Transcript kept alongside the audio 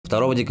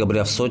2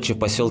 декабря в Сочи в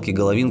поселке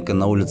Головинка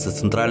на улице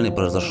Центральной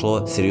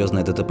произошло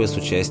серьезное ДТП с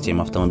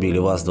участием автомобилей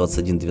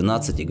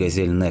ВАЗ-2112 и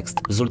ГАЗель NEXT.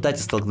 В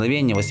результате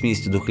столкновения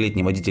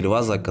 82-летний водитель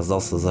ВАЗа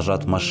оказался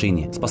зажат в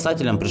машине.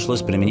 Спасателям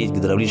пришлось применить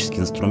гидравлический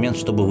инструмент,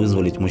 чтобы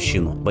вызволить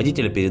мужчину.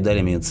 Водителя передали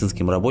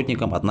медицинским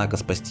работникам, однако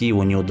спасти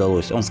его не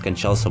удалось. Он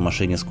скончался в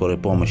машине скорой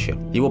помощи.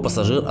 Его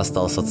пассажир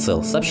остался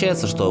цел.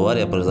 Сообщается, что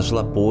авария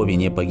произошла по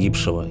вине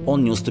погибшего.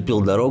 Он не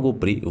уступил дорогу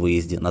при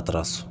выезде на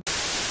трассу.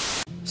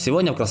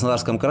 Сегодня в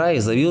Краснодарском крае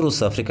из-за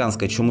вируса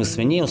африканской чумы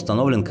свиней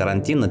установлен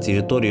карантин на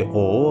территории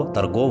ООО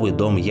Торговый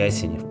дом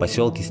Ясень в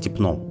поселке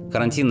Степном.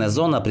 Карантинная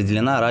зона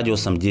определена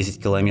радиусом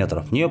 10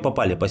 километров. В нее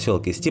попали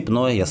поселки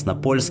Степной,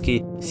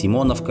 Яснопольский,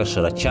 Симоновка,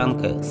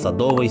 Широчанка,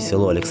 Садовый,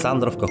 село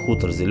Александровка,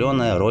 хутор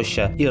Зеленая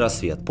Роща и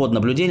Рассвет. Под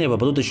наблюдение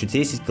попадут еще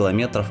 10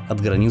 километров от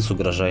границ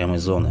угрожаемой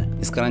зоны.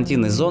 Из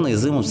карантинной зоны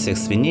изымут всех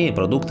свиней и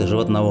продукты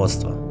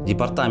животноводства.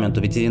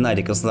 Департаменту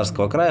ветеринарии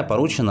Краснодарского края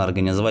поручено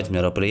организовать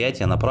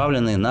мероприятия,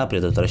 направленные на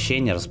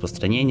предотвращение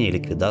распространения и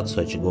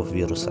ликвидацию очагов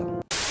вируса.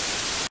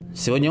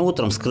 Сегодня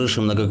утром с крыши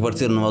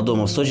многоквартирного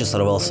дома в Сочи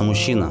сорвался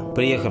мужчина.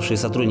 Приехавшие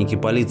сотрудники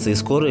полиции и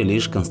скорой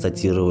лишь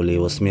констатировали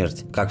его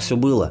смерть. Как все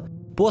было?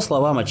 По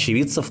словам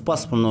очевидцев, в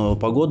пасмурную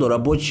погоду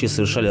рабочие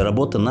совершали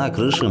работы на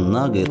крыше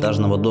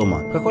многоэтажного дома.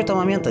 В какой-то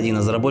момент один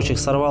из рабочих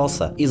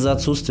сорвался. Из-за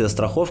отсутствия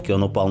страховки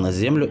он упал на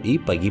землю и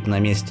погиб на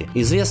месте.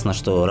 Известно,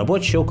 что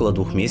рабочие около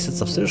 2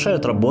 месяцев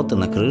совершают работы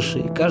на крыше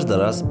и каждый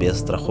раз без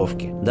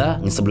страховки. Да,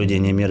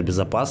 несоблюдение мер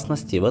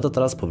безопасности в этот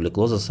раз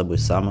повлекло за собой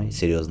самые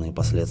серьезные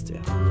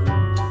последствия.